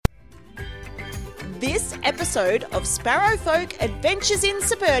This episode of Sparrowfolk Adventures in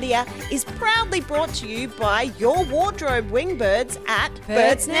Suburbia is proudly brought to you by your wardrobe wingbirds at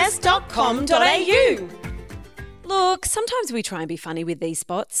birdsnest.com.au. Look, sometimes we try and be funny with these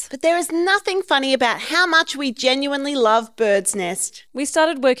spots. But there is nothing funny about how much we genuinely love Bird's Nest. We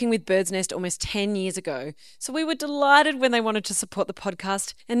started working with Bird's Nest almost 10 years ago, so we were delighted when they wanted to support the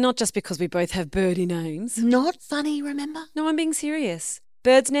podcast, and not just because we both have birdie names. Not funny, remember? No, I'm being serious.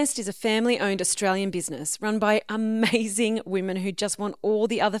 Bird's Nest is a family-owned Australian business run by amazing women who just want all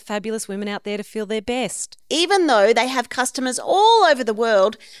the other fabulous women out there to feel their best. Even though they have customers all over the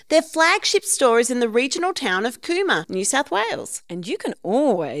world, their flagship store is in the regional town of Cooma, New South Wales. And you can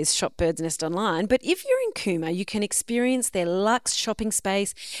always shop Bird's Nest online, but if you're in Cooma, you can experience their luxe shopping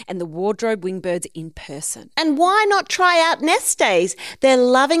space and the wardrobe wingbirds in person. And why not try out Nest Days, their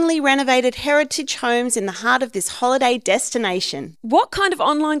lovingly renovated heritage homes in the heart of this holiday destination? What kind of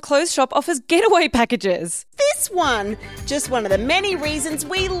online clothes shop offers getaway packages? This one! Just one of the many reasons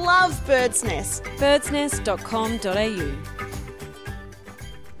we love Bird's Nest. birdsnest.com.au.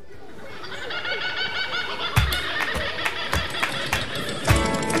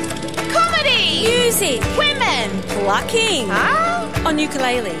 Comedy! Music! Women! Plucking! On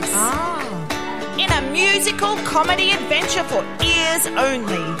ukuleles. In a musical comedy adventure for ears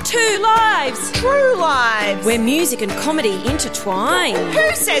only. Two lives! True lives! Where music and comedy intertwine.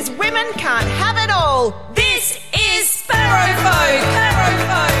 Who says women can't have it all? This is Sparrowfolk!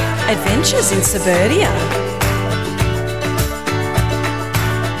 Adventures in Suburbia.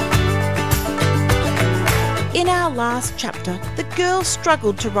 In our last chapter, the girl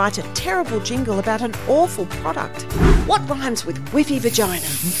struggled to write a terrible jingle about an awful product. What rhymes with whiffy vagina?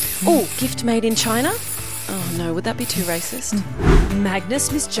 Oh, gift made in China? Oh no, would that be too racist?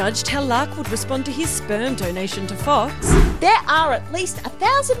 Magnus misjudged how Lark would respond to his sperm donation to Fox. There are at least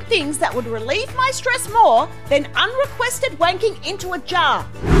 1,000 things that would relieve my stress more than unrequested wanking into a jar.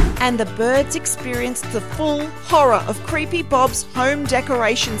 And the birds experienced the full horror of Creepy Bob's home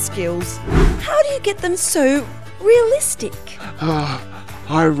decoration skills. How do you get them so realistic?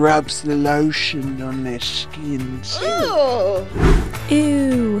 I rubs the lotion on their skins. Ooh.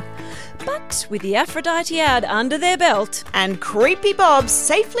 Ew. But with the Aphrodite ad under their belt, And Creepy Bob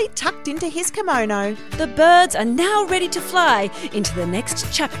safely tucked into his kimono. the birds are now ready to fly into the next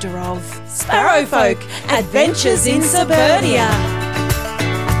chapter of Sparrowfolk Adventures in Suburbia.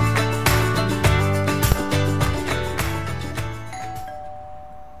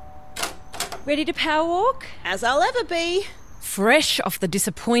 Ready to power walk? As I'll ever be. Fresh off the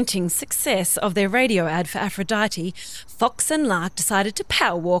disappointing success of their radio ad for Aphrodite, Fox and Lark decided to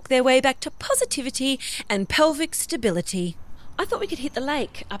power walk their way back to positivity and pelvic stability. I thought we could hit the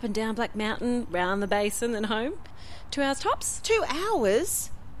lake, up and down Black Mountain, round the basin and home. 2 hours tops? 2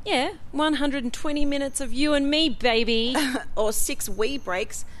 hours? Yeah, 120 minutes of you and me, baby. Or 6 wee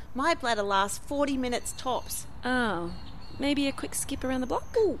breaks. My bladder lasts 40 minutes tops. Oh, maybe a quick skip around the block?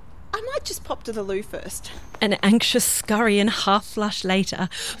 Ooh, I might just pop to the loo first. An anxious scurry and half-flush later,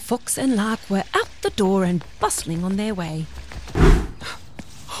 Fox and Lark were out the door and bustling on their way.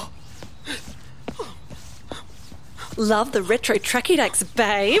 Love the retro tracky dacks,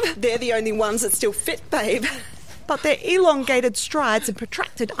 babe. They're the only ones that still fit, babe. But their elongated strides and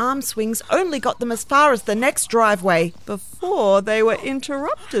protracted arm swings only got them as far as the next driveway before they were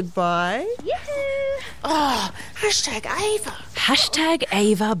interrupted by... Yahoo! Oh, hashtag Ava. Hashtag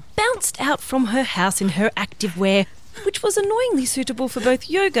Ava bounced out from her house in her activewear, which was annoyingly suitable for both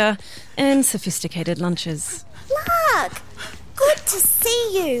yoga and sophisticated lunches. Lark, good to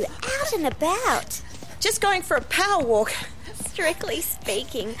see you out and about. Just going for a power walk. Strictly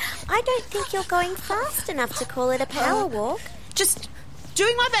speaking, I don't think you're going fast enough to call it a power walk. Just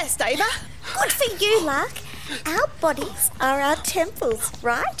doing my best, Ava. Good for you, Lark. Our bodies are our temples,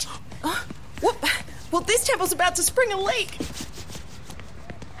 right? What? Well, this temple's about to spring a leak.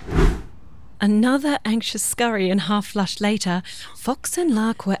 Another anxious scurry and half-flush later, Fox and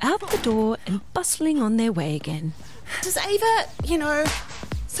Lark were out the door and bustling on their way again. Does Ava,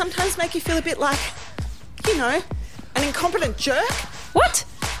 sometimes make you feel a bit like, an incompetent jerk? What?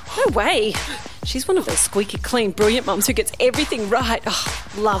 No way. She's one of those squeaky clean, brilliant mums who gets everything right. Oh,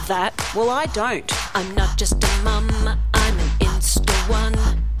 love that. Well, I don't. I'm not just a mum, I'm an Insta one,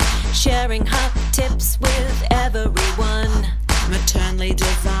 sharing hot tips with everyone. Maternally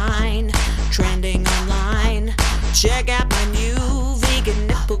divine, trending online. Check out my new vegan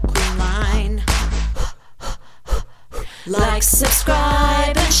nipple cream line. Like,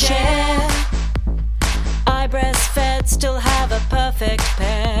 subscribe and share. I breastfed, still have a perfect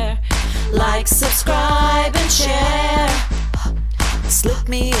pair. Like, subscribe and share. Slip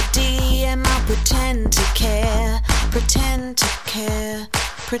me a DM them, I'll pretend to care, pretend to care,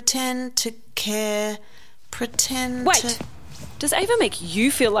 pretend to care, pretend Wait, to... does Ava make you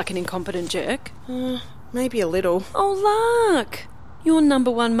feel like an incompetent jerk? Maybe a little. Oh, Lark, you're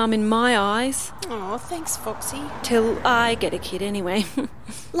number one mum in my eyes. Oh, thanks, Foxy. Till I get a kid anyway.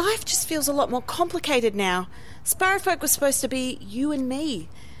 Life just feels a lot more complicated now. Sparrowfolk was supposed to be you and me,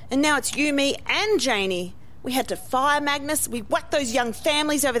 and now it's you, me and Janie. We had to fire Magnus. We whacked those young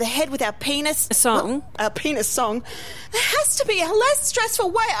families over the head with our penis... Song? Well, our penis song. There has to be a less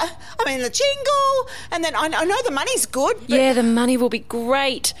stressful way. I mean, the jingle, and then I know the money's good, but... Yeah, the money will be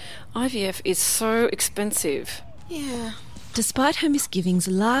great. IVF is so expensive. Yeah. Despite her misgivings,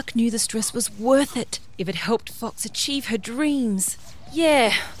 Lark knew the stress was worth it if it helped Fox achieve her dreams.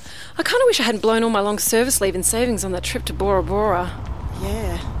 Yeah, I kind of wish I hadn't blown all my long service leave and savings on that trip to Bora Bora.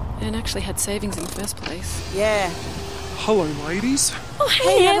 Yeah. And actually had savings in the first place. Yeah. Hello, ladies. Oh,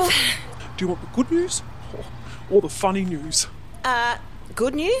 hey, Ev. Do you want the good news or the funny news?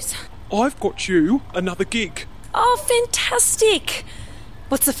 Good news? I've got you another gig. Oh, fantastic.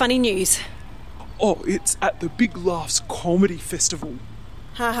 What's the funny news? Oh, it's at the Big Laughs Comedy Festival.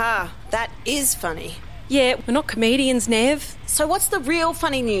 Haha, that is funny. Yeah, we're not comedians, Nev. So what's the real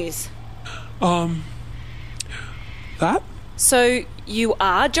funny news? That? So you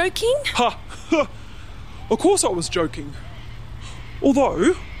are joking? Ha! Of course I was joking.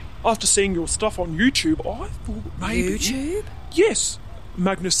 Although, after seeing your stuff on YouTube, I thought maybe... YouTube? Yes.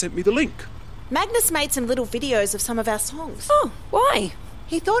 Magnus sent me the link. Magnus made some little videos of some of our songs. Oh, why?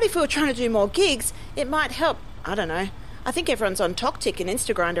 He thought if we were trying to do more gigs, it might help. I don't know. I think everyone's on TokTik and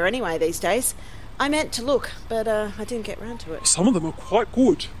Instagrinder anyway these days. I meant to look, but I didn't get round to it. Some of them are quite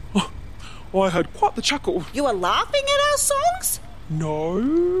good. I had quite the chuckle. You were laughing at our songs? No.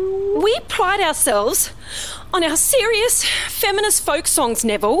 We pride ourselves on our serious feminist folk songs,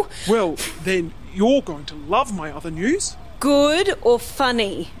 Neville. Well, then you're going to love my other news. Good or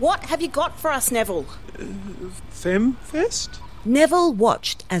funny? What have you got for us, Neville? FemFest? Neville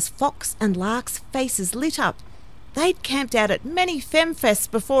watched as Fox and Lark's faces lit up. They'd camped out at many FemFests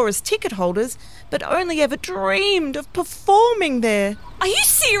before as ticket holders, but only ever dreamed of performing there. Are you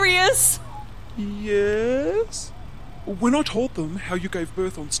serious? Yes. When I told them how you gave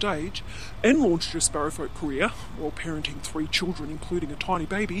birth on stage and launched your Sparrowfolk career while parenting 3 children, including a tiny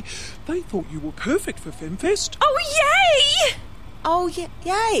baby, they thought you were perfect for FemFest. Oh, yay! Oh,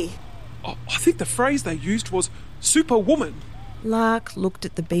 yay! I think the phrase they used was superwoman. Lark looked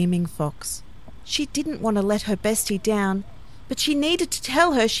at the beaming Fox. She didn't want to let her bestie down, but she needed to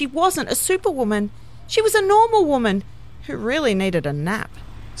tell her she wasn't a superwoman. She was a normal woman who really needed a nap.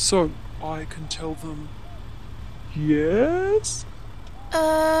 So I can tell them yes?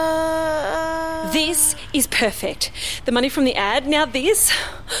 This is perfect. The money from the ad, now this.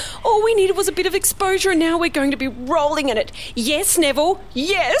 All we needed was a bit of exposure and now we're going to be rolling in it. Yes, Neville,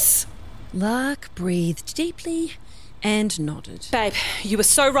 yes! Lark breathed deeply and nodded. Babe, you were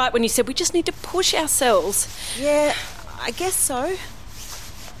so right when you said we just need to push ourselves. Yeah, I guess so.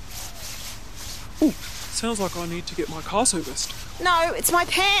 Oh, sounds like I need to get my car serviced. No, it's my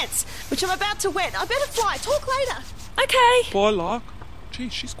pants, which I'm about to wet. I better fly. Talk later. Okay. Bye, Lark. Gee,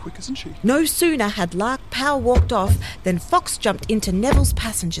 she's quick, isn't she? No sooner had Lark power walked off than Fox jumped into Neville's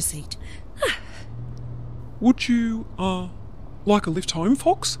passenger seat. Would you, like a lift home,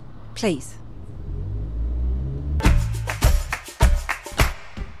 Fox? Please.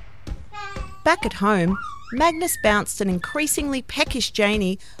 Back at home, Magnus bounced an increasingly peckish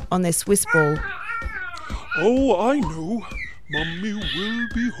Janie on their Swiss ball. Oh, I know. Mummy will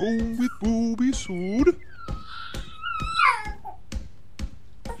be home with Booby soon.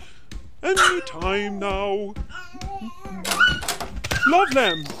 Any time now. Love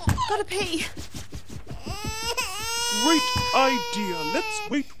lamb. Gotta pee. Great idea. Let's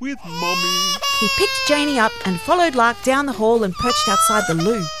wait with Mummy. He picked Janie up and followed Lark down the hall and perched outside the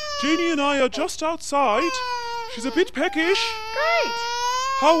loo. Janie and I are just outside. She's a bit peckish. Great.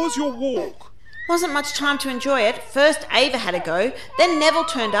 How was your walk? Wasn't much time to enjoy it. First Ava had a go, then Neville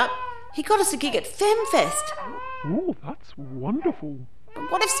turned up. He got us a gig at FemFest. Oh, that's wonderful. But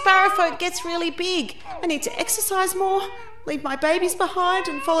what if Sparrowfolk gets really big? I need to exercise more, leave my babies behind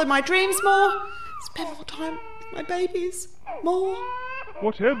and follow my dreams more, spend more time with my babies, more.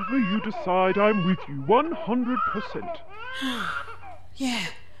 Whatever you decide, I'm with you 100%. Yeah,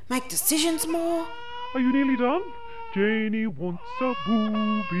 make decisions more. Are you nearly done? Janie wants a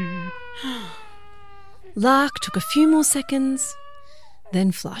booby. Lark took a few more seconds,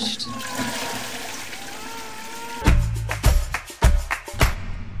 then flushed.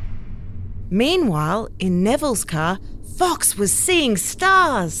 Meanwhile, in Neville's car, Fox was seeing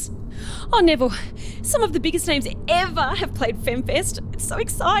stars. Oh, Neville, some of the biggest names ever have played FemFest. It's so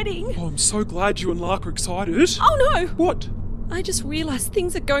exciting. Oh, I'm so glad you and Lark are excited. Oh, no. What? I just realised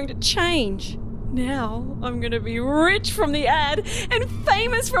things are going to change. Now I'm going to be rich from the ad and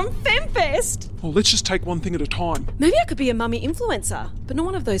famous from FemFest. Well, let's just take one thing at a time. Maybe I could be a mummy influencer, but not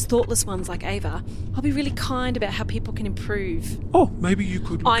one of those thoughtless ones like Ava. I'll be really kind about how people can improve. Oh, maybe you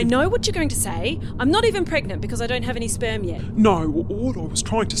could... I know what you're going to say. I'm not even pregnant because I don't have any sperm yet. No, what I was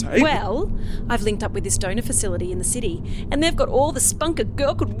trying to say... Well, I've linked up with this donor facility in the city, and they've got all the spunk a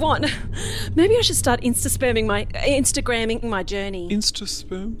girl could want. Maybe I should start Instagramming my journey.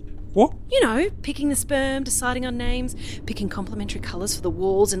 Instasperm? What? You know, picking the sperm, deciding on names, picking complementary colours for the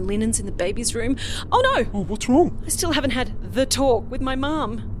walls and linens in the baby's room. Oh no! Oh, what's wrong? I still haven't had the talk with my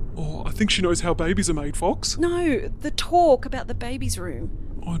mum. Oh, I think she knows how babies are made, Fox. No, the talk about the baby's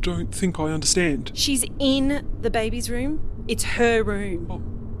room. I don't think I understand. She's in the baby's room. It's her room.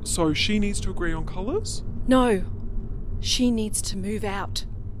 Oh, so she needs to agree on colours? No, she needs to move out.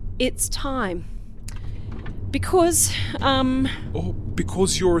 It's time. Because, Oh,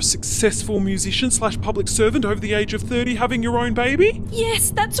 because you're a successful musician / public servant over the age of 30 having your own baby?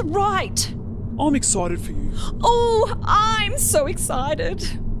 Yes, that's right. I'm excited for you. Oh, I'm so excited.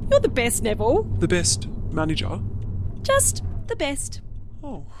 You're the best, Neville. The best manager? Just the best.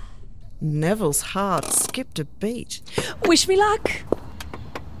 Oh. Neville's heart skipped a beat. Wish me luck.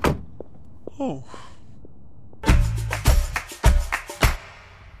 Oh.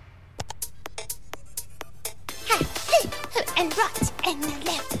 And right and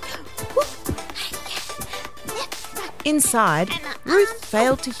left. Left, right. Inside, Ruth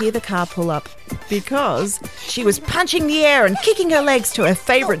failed to hear the car pull up because she was punching the air and kicking her legs to her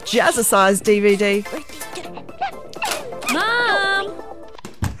favourite jazzercise DVD. Mum!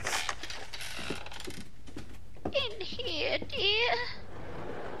 In here,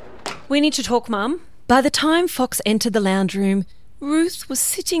 dear. We need to talk, Mum. By the time Fox entered the lounge room, Ruth was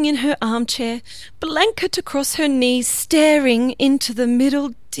sitting in her armchair, blanket across her knees, staring into the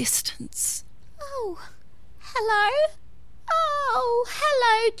middle distance. Oh, hello. Oh,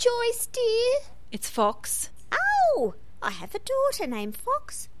 hello, Joyce, dear. It's Fox. Oh, I have a daughter named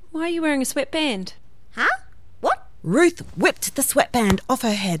Fox. Why are you wearing a sweatband? Huh? What? Ruth whipped the sweatband off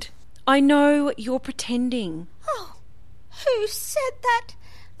her head. I know you're pretending. Oh, who said that?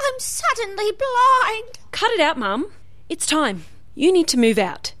 I'm suddenly blind. Cut it out, Mum. It's time. You need to move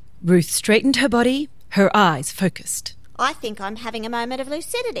out. Ruth straightened her body, her eyes focused. I think I'm having a moment of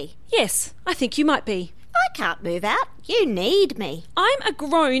lucidity. Yes, I think you might be. I can't move out. You need me. I'm a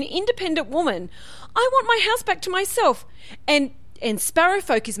grown, independent woman. I want my house back to myself. And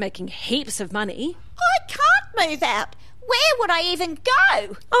Sparrowfolk is making heaps of money. I can't move out. Where would I even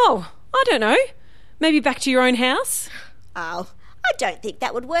go? Oh, I don't know. Maybe back to your own house? Oh, I don't think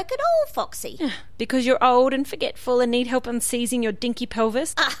that would work at all, Foxy. Because you're old and forgetful and need help unseizing your dinky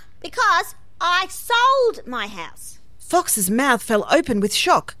pelvis? Because I sold my house. Fox's mouth fell open with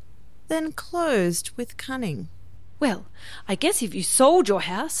shock, then closed with cunning. Well, I guess if you sold your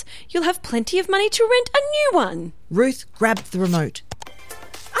house, you'll have plenty of money to rent a new one. Ruth grabbed the remote.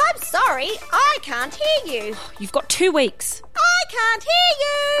 I'm sorry, I can't hear you. You've got 2 weeks. I can't hear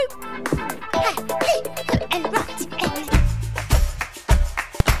you. And right and left.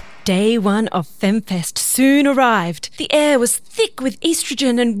 Day 1 of FemFest soon arrived. The air was thick with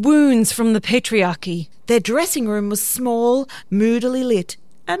estrogen and wounds from the patriarchy. Their dressing room was small, moodily lit,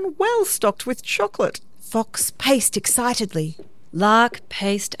 and well stocked with chocolate. Fox paced excitedly. Lark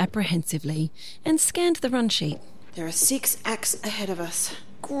paced apprehensively and scanned the run sheet. There are 6 acts ahead of us.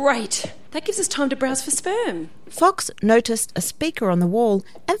 Great! That gives us time to browse for sperm. Fox noticed a speaker on the wall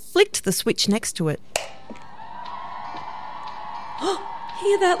and flicked the switch next to it.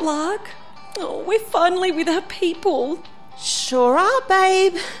 Hear that, Lark? Oh, we're finally with our people. Sure are,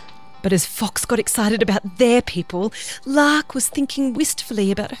 babe. But as Fox got excited about their people, Lark was thinking wistfully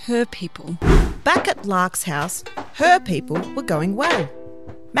about her people. Back at Lark's house, her people were going well.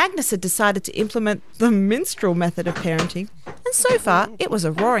 Magnus had decided to implement the minstrel method of parenting, and so far it was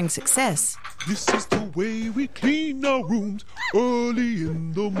a roaring success. This is the way we clean our rooms early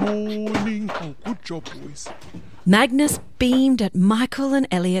in the morning. Oh, good job, boys. Magnus beamed at Michael and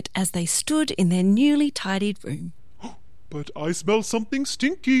Elliot as they stood in their newly tidied room. But I smell something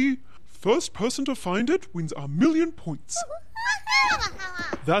stinky. First person to find it wins 1,000,000 points.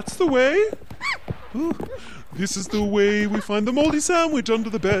 That's the way. Ooh, this is the way we find the mouldy sandwich under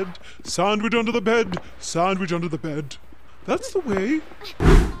the bed. Sandwich under the bed. Sandwich under the bed. That's the way.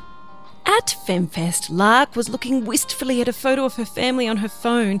 At FemFest, Lark was looking wistfully at a photo of her family on her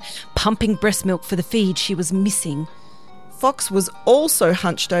phone, pumping breast milk for the feed she was missing. Fox was also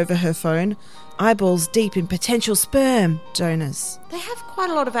hunched over her phone, eyeballs deep in potential sperm donors. They have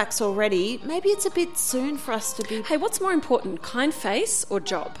quite a lot of acts already. Maybe it's a bit soon for us to be... Hey, what's more important, kind face or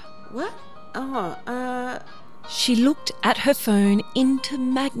job? What? She looked at her phone into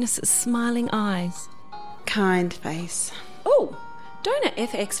Magnus's smiling eyes. Kind face. Oh, donor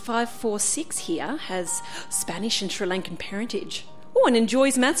FX546 here has Spanish and Sri Lankan parentage. Oh, and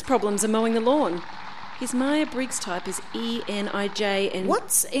enjoys maths problems and mowing the lawn. His Myers-Briggs type is ENIJ and...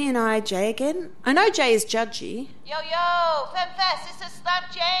 What's ENIJ again? I know J is judgy. Yo, FemFest, this is Slam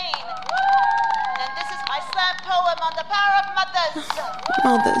Jane. And this is my slam poem on the power of mothers.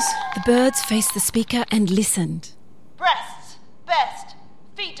 Mothers. The birds faced the speaker and listened. Breasts, best,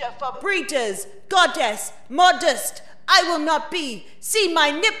 feeder for Breeders, goddess, modest, I will not be. See my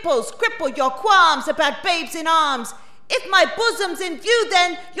nipples cripple your qualms about babes in arms. If my bosom's in view,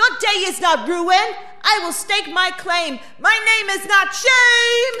 then your day is not ruin. I will stake my claim. My name is not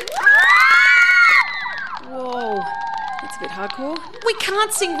shame. Whoa, that's a bit hardcore. We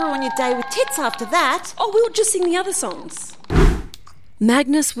can't sing Ruin Your Day with tits after that. Oh, we'll just sing the other songs.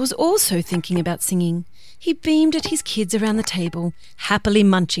 Magnus was also thinking about singing. He beamed at his kids around the table, happily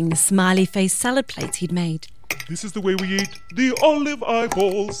munching the smiley-faced salad plates he'd made. This is the way we eat the olive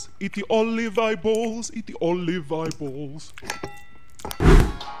eyeballs. Eat the olive eyeballs. Eat the olive eyeballs.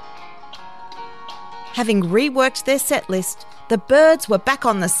 Having reworked their set list, the birds were back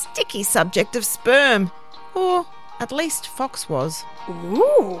on the sticky subject of sperm. Or at least Fox was.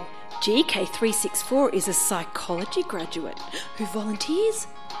 Ooh, GK364 is a psychology graduate who volunteers.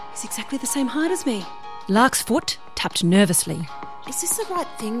 He's exactly the same height as me. Lark's foot tapped nervously. Is this the right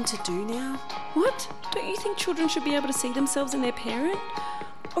thing to do now? What? Don't you think children should be able to see themselves in their parent?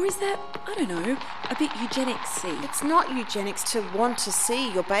 Or is that, I don't know, a bit eugenics-y? It's not eugenics to want to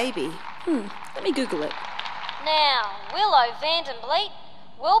see your baby. Let me Google it. Now, Willow Vandenbleet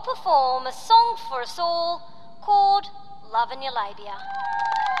will perform a song for us all called Lovin' Your Labia.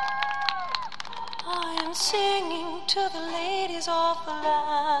 I am singing to the ladies of the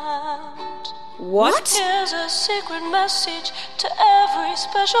land. What? Here's a secret message to every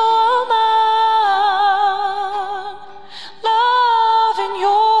special man. Love in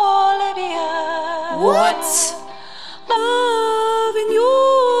your labia. What? Love in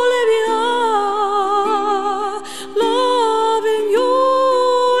your labia. Love in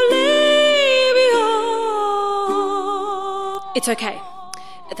your labia. It's okay.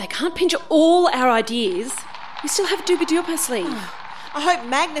 They can't pinch all our ideas. We still have Doobie-Doo up our sleeve. I hope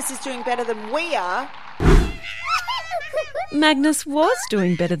Magnus is doing better than we are. Magnus was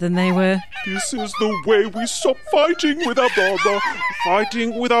doing better than they were. This is the way we stop fighting with our brother.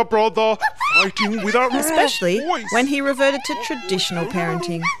 Fighting with our brother. Fighting with our Especially voice. when he reverted to traditional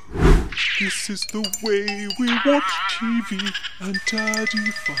parenting. This is the way we watch TV and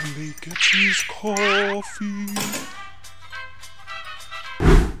Daddy finally gets his coffee.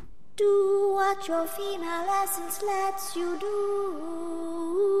 Do what your female essence lets you do.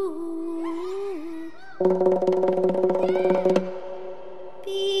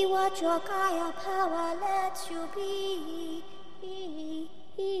 Be what your Gaia power lets you be.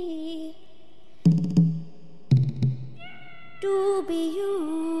 Do be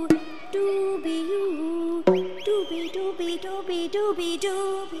you, do be you, do be do be do be do be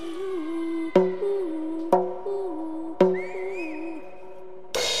do be you.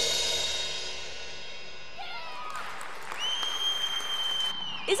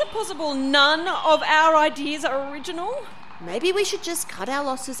 Is it possible none of our ideas are original? Maybe we should just cut our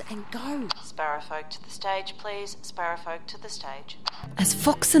losses and go. Sparrowfolk to the stage, please. Sparrowfolk to the stage. As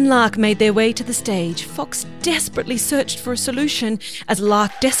Fox and Lark made their way to the stage, Fox desperately searched for a solution as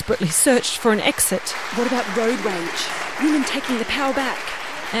Lark desperately searched for an exit. What about road rage? Women taking the power back.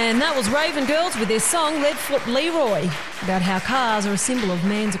 And that was Raven Girls with their song Leadfoot Leroy, about how cars are a symbol of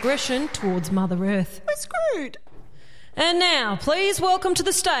man's aggression towards Mother Earth. We're screwed. And now, please welcome to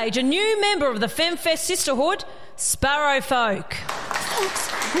the stage a new member of the FemFest sisterhood, Sparrowfolk. Folks,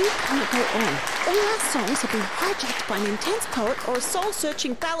 we can't go on. All our songs have been hijacked by an intense poet or a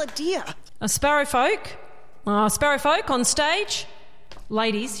soul-searching balladeer. A Sparrowfolk? Sparrowfolk on stage?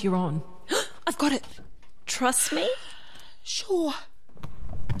 Ladies, you're on. I've got it. Trust me? Sure.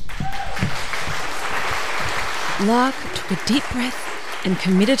 Lark took a deep breath and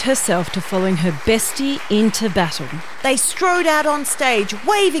committed herself to following her bestie into battle. They strode out on stage,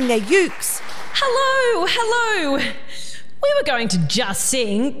 waving their ukes. Hello! We were going to just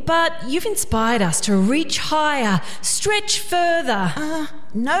sing, but you've inspired us to reach higher, stretch further.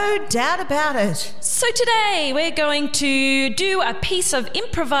 No doubt about it. So today we're going to do a piece of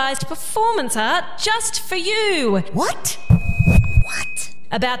improvised performance art just for you. What? What?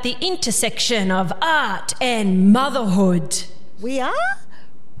 About the intersection of art and motherhood. We are?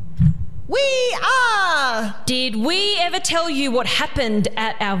 We are! Did we ever tell you what happened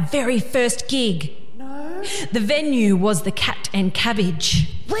at our very first gig? No. The venue was the Cat and Cabbage.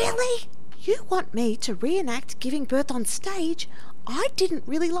 Really? You want me to reenact giving birth on stage? I didn't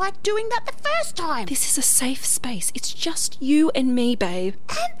really like doing that the first time. This is a safe space. It's just you and me, babe.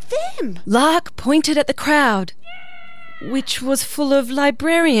 And them. Lark pointed at the crowd, which was full of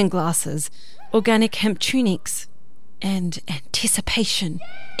librarian glasses, organic hemp tunics, and anticipation.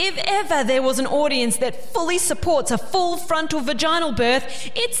 If ever there was an audience that fully supports a full frontal vaginal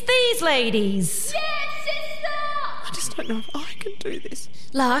birth, it's these ladies. Yes, sister! I just don't know if I can do this.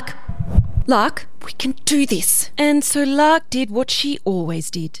 Lark, we can do this. And so Lark did what she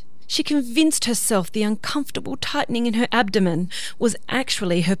always did. She convinced herself the uncomfortable tightening in her abdomen was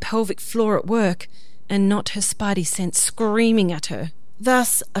actually her pelvic floor at work and not her spidey sense screaming at her.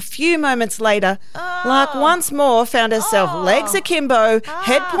 Thus, a few moments later, Lark once more found herself legs akimbo,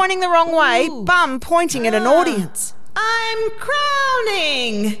 head pointing the wrong way, bum pointing at an audience. I'm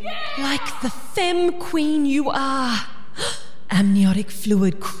crowning! Like the femme queen you are. Amniotic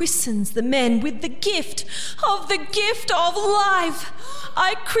fluid christens the men with the gift of life.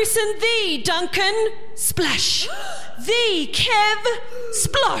 I christen thee, Duncan, splash. Thee, Kev,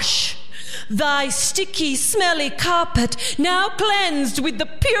 splosh. Thy sticky, smelly carpet now cleansed with the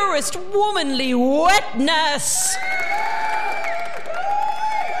purest womanly wetness.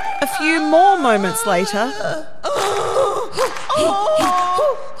 A few more moments later,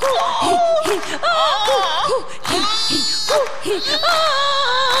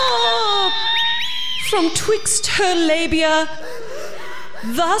 from twixt her labia,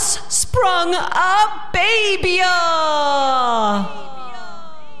 thus sprung a babia.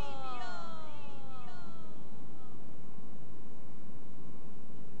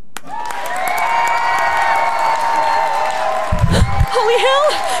 Holy hell!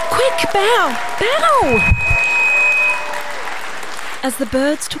 Quick, bow! As the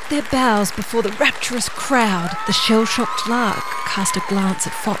birds took their bows before the rapturous crowd, the shell-shocked Lark cast a glance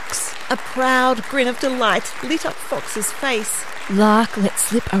at Fox. a proud grin of delight lit up Fox's face. Lark let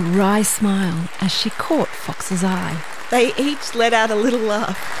slip a wry smile as she caught Fox's eye. They each let out a little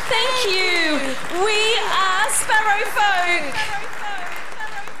laugh. Thank you! We are Sparrow Folk!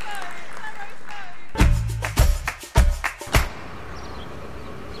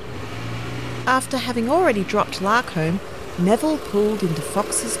 After having already dropped Lark home, Neville pulled into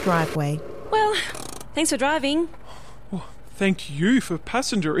Fox's driveway. Well, thanks for driving. Oh, thank you for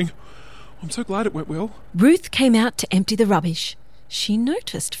passengering. I'm so glad it went well. Ruth came out to empty the rubbish. She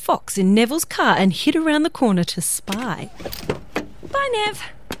noticed Fox in Neville's car and hid around the corner to spy. Bye, Nev.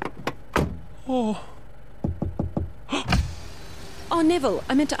 Oh. Oh, Neville,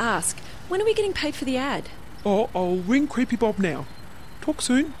 I meant to ask, when are we getting paid for the ad? Oh, I'll ring Creepy Bob now. Talk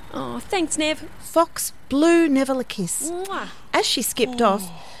soon. Oh, thanks, Nev. Fox blew Neville a kiss. Mwah. As she skipped off,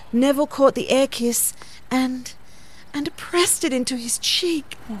 Neville caught the air kiss and pressed it into his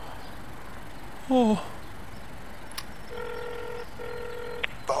cheek. Oh.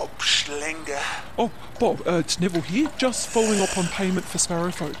 Bob Schlinger. Oh, Bob, it's Neville here, just following up on payment for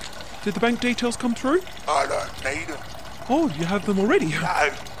Sparrow Folk. Did the bank details come through? I don't need them. Oh, you have them already? No,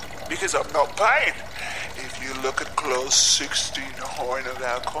 because I'm not paying. If you look at clause 69 of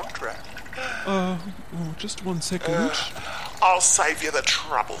our contract. Just 1 second. I'll save you the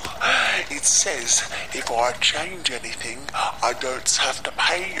trouble. It says if I change anything, I don't have to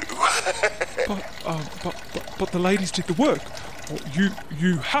pay you. But the ladies did the work. Oh,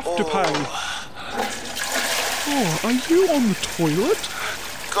 you have to pay. Oh, are you on the toilet?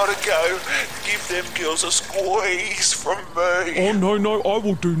 Gotta go. Give them girls a squeeze from me. Oh, no, I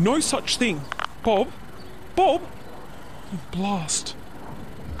will do no such thing. Bob? Oh, blast.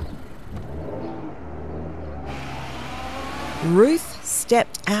 Ruth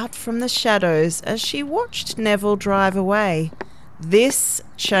stepped out from the shadows as she watched Neville drive away. This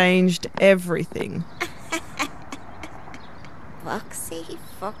changed everything. Foxy,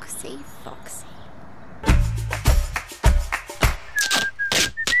 Foxy, Foxy.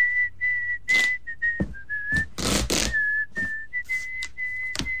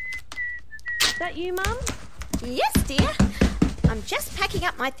 Is that you, Mum? Yes, dear. I'm just packing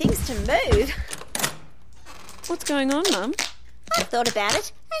up my things to move. What's going on, Mum? I've thought about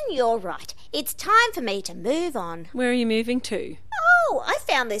it, and you're right. It's time for me to move on. Where are you moving to? Oh, I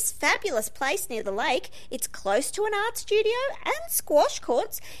found this fabulous place near the lake. It's close to an art studio and squash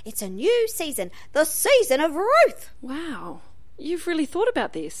courts. It's a new season, the season of Ruth. Wow, you've really thought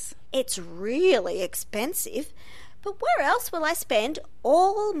about this. It's really expensive, but where else will I spend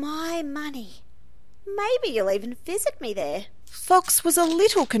all my money? Maybe you'll even visit me there. Fox was a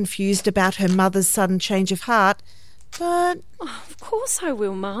little confused about her mother's sudden change of heart, but Of course I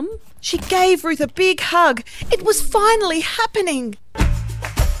will, Mum. she gave Ruth a big hug. It was finally happening.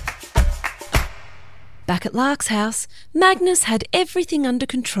 Back at Lark's house, Magnus had everything under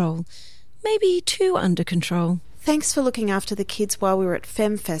control. Maybe too under control. Thanks for looking after the kids while we were at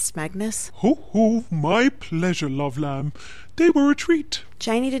FemFest, Magnus. Ho ho, my pleasure, love lamb. They were a treat.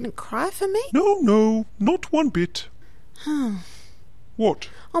 Janie didn't cry for me? No, not one bit. What?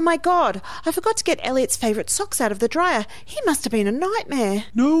 Oh my God, I forgot to get Elliot's favourite socks out of the dryer. He must have been a nightmare.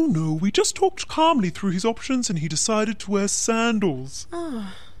 No, we just talked calmly through his options and he decided to wear sandals.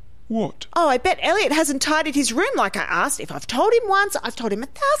 Oh. What? Oh, I bet Elliot hasn't tidied his room like I asked. If I've told him once, I've told him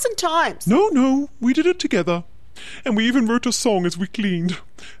 1,000 times. No, we did it together. And we even wrote a song as we cleaned.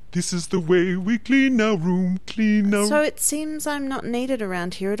 This is the way we clean our room, clean our... So it seems I'm not needed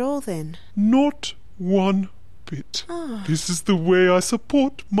around here at all then. Not one bit. Oh. This is the way I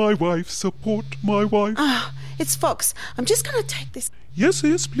support my wife, support my wife. Oh, it's Fox. I'm just going to take this... Yes,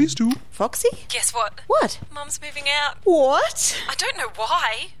 please do. Foxy? Guess what? What? Mum's moving out. What? I don't know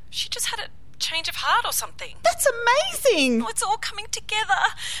why. She just had a change of heart or something. That's amazing. Oh, it's all coming together.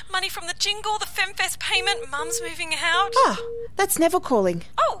 Money from the jingle, the FemFest payment, Mum's moving out. Oh, that's Neville calling.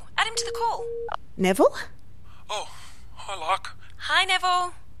 Oh, add him to the call. Neville? Oh, hi, Lark. Hi,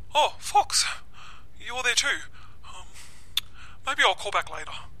 Neville. Oh, Fox. You're there too. Maybe I'll call back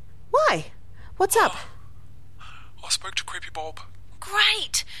later. Why? What's up? I spoke to Creepy Bob.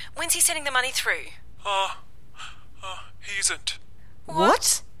 Great. When's he sending the money through? He isn't.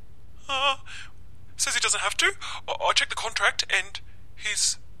 What? Says he doesn't have to. I checked the contract and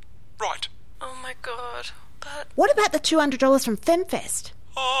he's right. Oh, my God. But... What about the $200 from FemFest?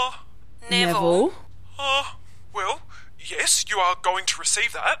 Neville? Well, yes, you are going to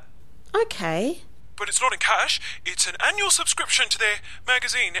receive that. Okay. But it's not in cash. It's an annual subscription to their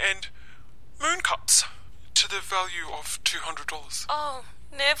magazine and moon cuts to the value of $200. Oh,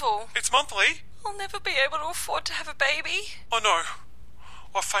 Neville. It's monthly. I'll never be able to afford to have a baby. I know.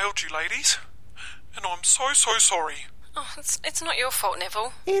 I failed you, ladies. And I'm so sorry. Oh, it's not your fault,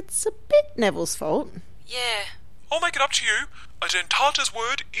 Neville. It's a bit Neville's fault. Yeah. I'll make it up to you. A dentata's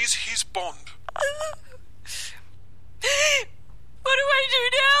word is his bond. What do I do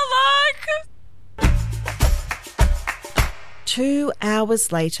now, Lark? 2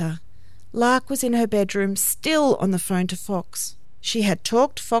 hours later, Lark was in her bedroom, still on the phone to Fox. She had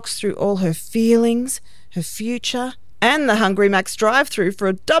talked Fox through all her feelings, her future, and the Hungry Mac's drive-through for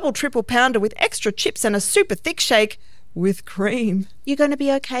a double-triple pounder with extra chips and a super thick shake with cream. You going to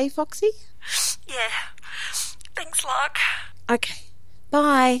be okay, Foxy? Yeah. Thanks, Lark. Okay.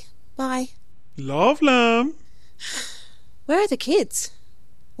 Bye. Bye. Love lamb. Where are the kids?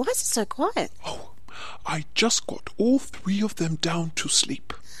 Why is it so quiet? Oh, I just got all 3 of them down to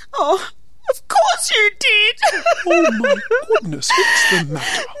sleep. Oh, of course you did. Oh my goodness, what's the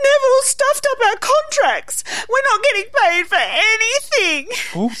matter? Neville stuffed up our contracts. We're not getting paid for anything.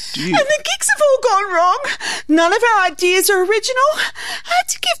 Oh dear. And the gigs have all gone wrong. None of our ideas are original. I had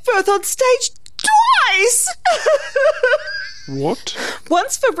to give birth on stage twice. What?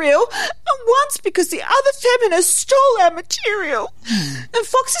 Once for real, and once because the other feminists stole our material. And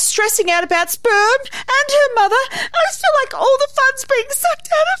Fox is stressing out about sperm and her mother. I just feel like all the fun's being sucked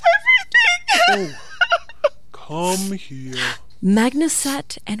out of everything. Oh, come here. Magnus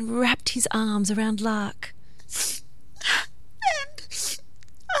sat and wrapped his arms around Lark. And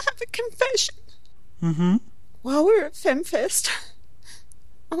I have a confession. Mm-hmm. While we were at FemFest,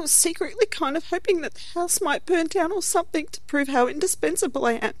 I was secretly kind of hoping that the house might burn down or something to prove how indispensable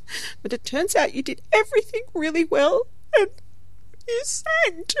I am. But it turns out you did everything really well, and you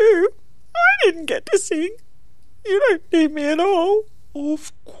sang too. I didn't get to sing. You don't need me at all.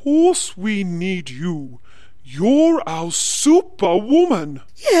 Of course we need you. You're our superwoman.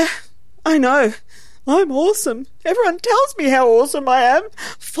 Yeah, I know. I'm awesome. Everyone tells me how awesome I am.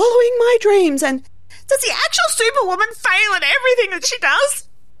 Following my dreams. And does the actual superwoman fail at everything that she does?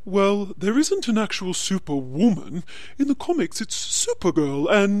 Well, there isn't an actual superwoman. In the comics, it's Supergirl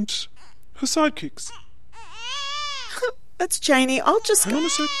and her sidekicks. That's Janie. I'll just... Hang on a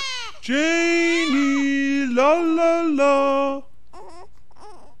sec. Janie, la la la.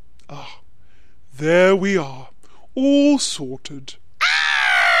 Ah, there we are. All sorted.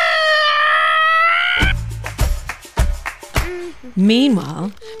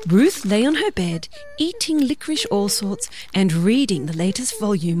 Meanwhile, Ruth lay on her bed, eating licorice all sorts and reading the latest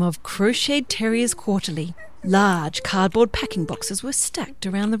volume of Crocheted Terriers Quarterly. Large cardboard packing boxes were stacked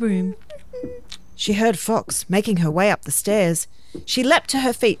around the room. She heard Fox making her way up the stairs. She leapt to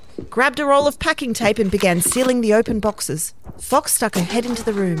her feet, grabbed a roll of packing tape and began sealing the open boxes. Fox stuck her head into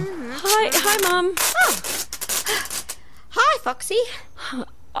the room. Hi, Mum. Oh. Hi, Foxy.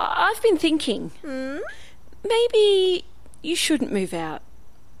 I've been thinking. Maybe you shouldn't move out.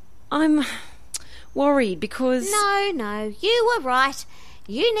 I'm worried because... No, you were right.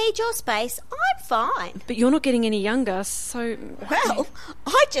 You need your space. I'm fine. But you're not getting any younger, so... Well,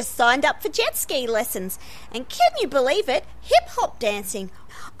 I just signed up for jet ski lessons. And can you believe it? Hip-hop dancing.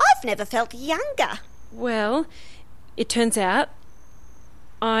 I've never felt younger. Well, it turns out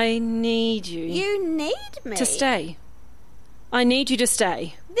I need you. You need me? To stay. I need you to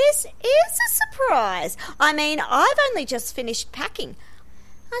stay. This is a surprise. I mean, I've only just finished packing.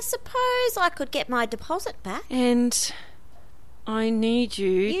 I suppose I could get my deposit back. And I need you...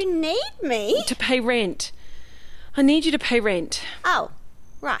 You need me? To pay rent. I need you to pay rent. Oh,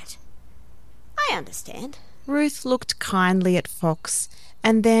 right. I understand. Ruth looked kindly at Fox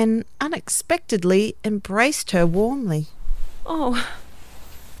and then unexpectedly embraced her warmly. Oh,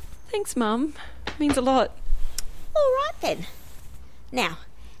 thanks, Mum. Means a lot. All right, then. Now,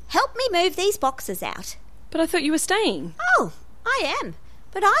 help me move these boxes out. But I thought you were staying. Oh, I am.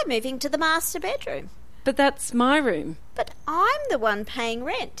 But I'm moving to the master bedroom. But that's my room. But I'm the one paying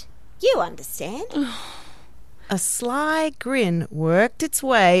rent. You understand? A sly grin worked its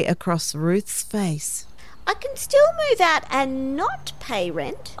way across Ruth's face. I can still move out and not pay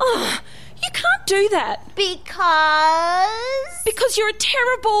rent. Oh, you can't do that. Because you're a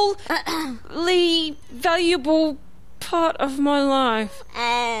terribly valuable part of my life.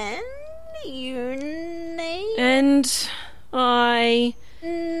 And you need... And I...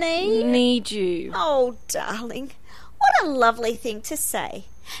 Need you. Oh, darling. What a lovely thing to say.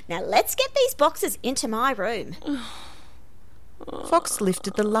 Now let's get these boxes into my room. Fox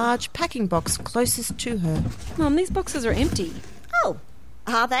lifted the large packing box closest to her. Mum, these boxes are empty. Oh,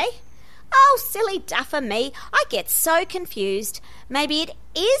 are they? Oh, silly duffer me. I get so confused. Maybe it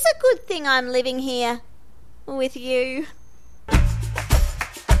is a good thing I'm living here with you.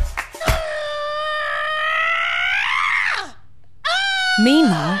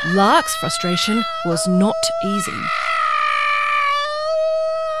 Meanwhile, Lark's frustration was not easing.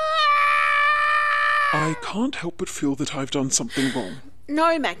 I can't help but feel that I've done something wrong.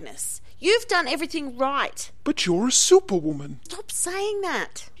 No, Magnus. You've done everything right. But you're a superwoman. Stop saying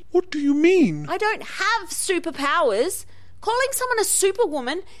that. What do you mean? I don't have superpowers. Calling someone a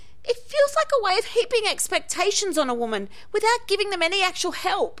superwoman, it feels like a way of heaping expectations on a woman without giving them any actual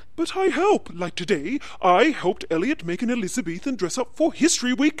help. But I help. Like today, I helped Elliot make an Elizabethan dress up for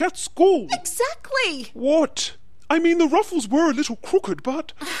History Week at school. Exactly. What? I mean, the ruffles were a little crooked,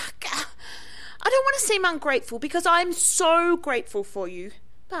 but... I don't want to seem ungrateful because I'm so grateful for you.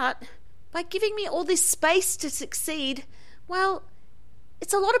 But by giving me all this space to succeed, well,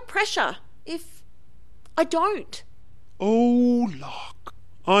 it's a lot of pressure if I don't. Oh, Lark,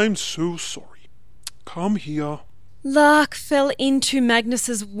 I'm so sorry. Come here. Lark fell into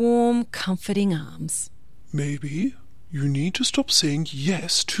Magnus's warm, comforting arms. Maybe you need to stop saying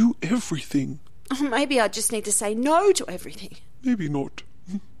yes to everything. Maybe I just need to say no to everything. Maybe not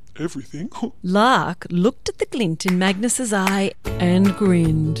everything. Lark looked at the glint in Magnus's eye and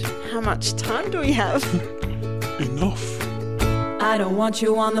grinned. How much time do we have? Enough. I don't want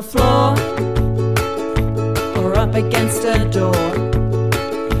you on the floor or up against a door.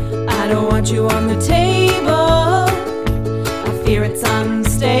 I don't want you on the table. I fear it's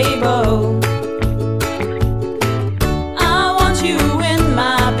unstable. I want you in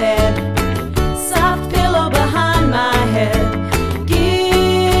my bed, soft pillow behind my head.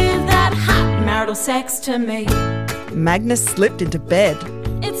 Give that hot marital sex to me. Magnus slipped into bed.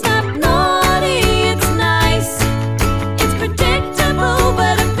 It's not naughty, it's nice. It's predictable,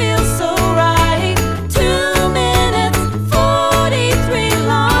 but it feels so right. 2 minutes, 43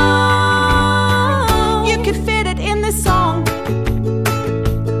 long. You could fit it in this song.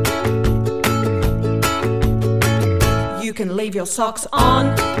 You can leave your socks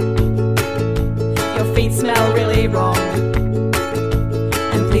on. Your feet smell really wrong.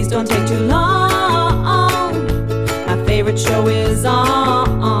 And please don't take too long. My favorite show is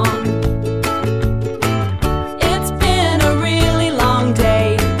on. It's been a really long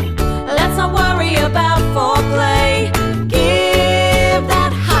day. Let's not worry about foreplay. Give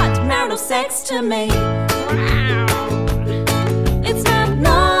that hot marital sex to me. It's not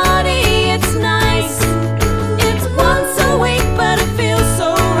naughty, it's nice. It's once a week,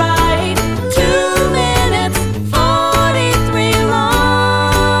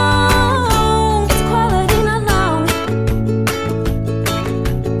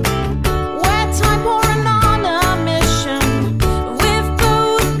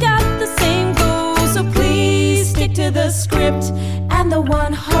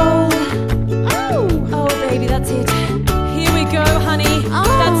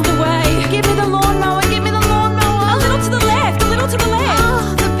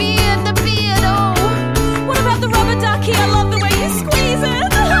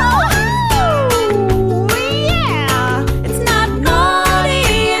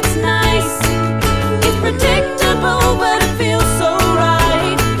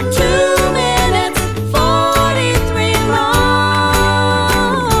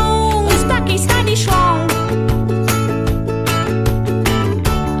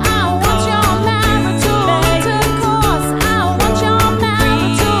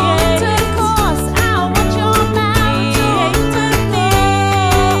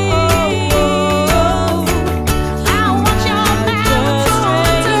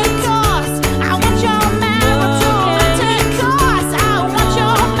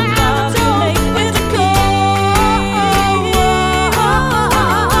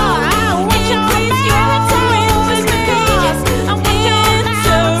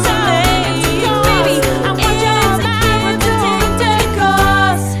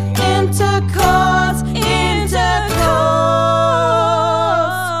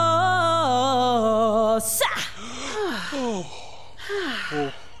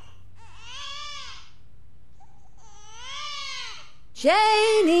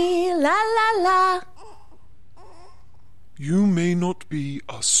 Janie, la la la. You may not be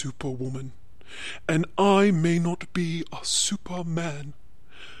a superwoman, and I may not be a superman,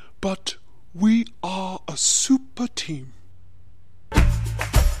 but we are a super team.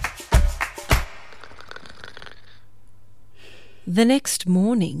 The next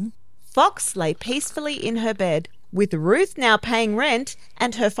morning, Fox lay peacefully in her bed. With Ruth now paying rent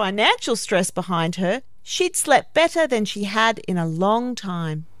and her financial stress behind her, she'd slept better than she had in a long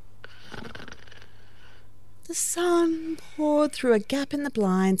time. The sun poured through a gap in the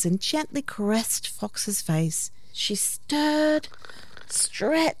blinds and gently caressed Fox's face. She stirred,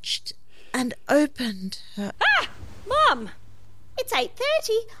 stretched, and opened her... Ah! Mum! It's 8:30.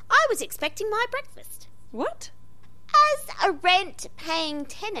 I was expecting my breakfast. What? As a rent-paying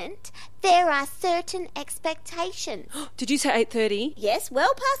tenant, there are certain expectations. Did you say 8:30? Yes,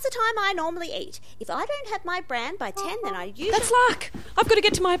 well past the time I normally eat. If I don't have my bran by 10, then I usually... That's Lark! I've got to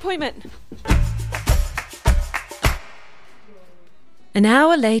get to my appointment. An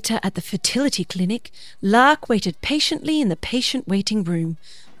hour later at the fertility clinic, Lark waited patiently in the patient waiting room,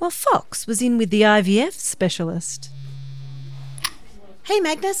 while Fox was in with the IVF specialist. Hey,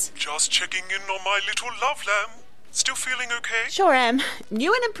 Magnus. Just checking in on my little love lamb. Still feeling okay? Sure am.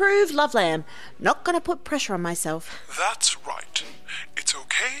 New and improved love lamb. Not going to put pressure on myself. That's right. It's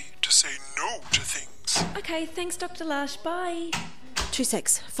okay to say no to things. Okay, thanks, Dr. Lash. Bye. 2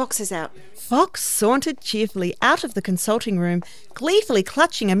 secs. Fox is out. Fox sauntered cheerfully out of the consulting room, gleefully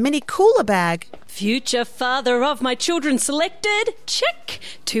clutching a mini cooler bag. Future father of my children selected. Check.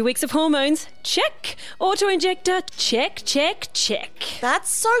 2 weeks of hormones. Check. Auto-injector. Check, check, check. That's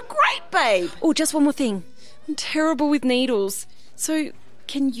so great, babe. Oh, just one more thing. I'm terrible with needles. So,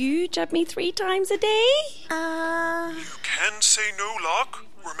 can you jab me 3 times a day? You can say no, Lark.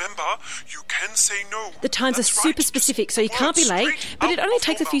 Remember, you can say no. The times are super specific, so you can't be late, but it only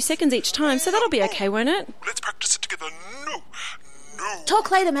takes a few seconds each time, so that'll be okay, won't it? Let's practice it together. No. No.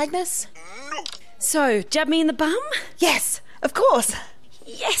 Talk later, Magnus. No. So, jab me in the bum? Yes, of course.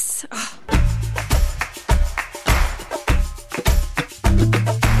 Yes. Oh.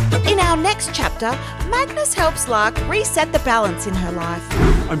 In our next chapter, Magnus helps Lark reset the balance in her life.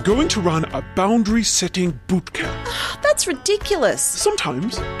 I'm going to run a boundary-setting boot camp. That's ridiculous.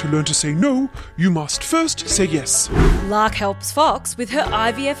 Sometimes, to learn to say no, you must first say yes. Lark helps Fox with her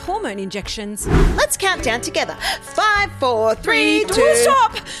IVF hormone injections. Let's count down together. 5, 4, 3, 2...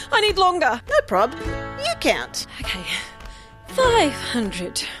 Stop! I need longer. No prob. You count. Okay.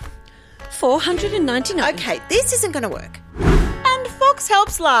 500. 499. Okay, this isn't going to work. And Fox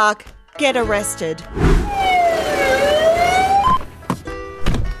helps Lark get arrested.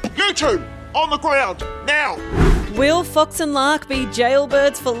 You two, on the ground, now! Will Fox and Lark be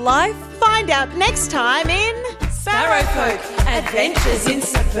jailbirds for life? Find out next time in... Sparrowfolk, Adventures in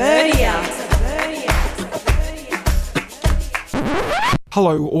Suburbia.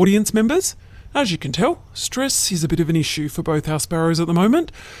 Hello, audience members. As you can tell, stress is a bit of an issue for both our sparrows at the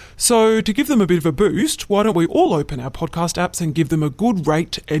moment. So to give them a bit of a boost, why don't we all open our podcast apps and give them a good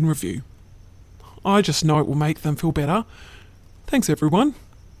rate and review? I just know it will make them feel better. Thanks, everyone.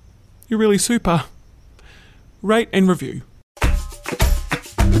 You're really super. Rate and review.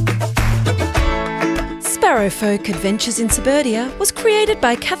 Sparrowfolk Adventures in Suburbia was created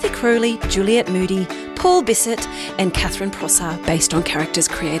by Kathy Crowley, Juliet Moody, Paul Bissett and Catherine Prosser, based on characters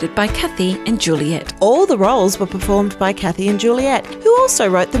created by Kathy and Juliet. All the roles were performed by Kathy and Juliet, who also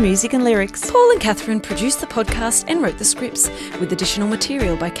wrote the music and lyrics. Paul and Catherine produced the podcast and wrote the scripts, with additional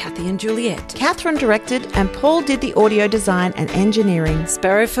material by Kathy and Juliet. Catherine directed and Paul did the audio design and engineering.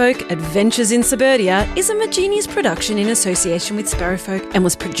 Sparrowfolk Adventures in Suburbia is a Magenius production in association with Sparrowfolk and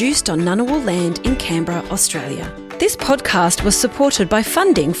was produced on Ngunnawal land in Canberra, Australia. This podcast was supported by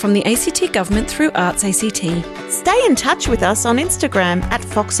funding from the ACT Government through Arts ACT. Stay in touch with us on Instagram at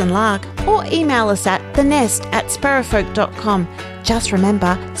Fox and Lark or email us at thenest@sparrowfolk.com. Just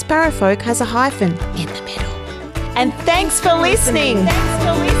remember, Sparrowfolk has a hyphen in the middle. And thanks for listening.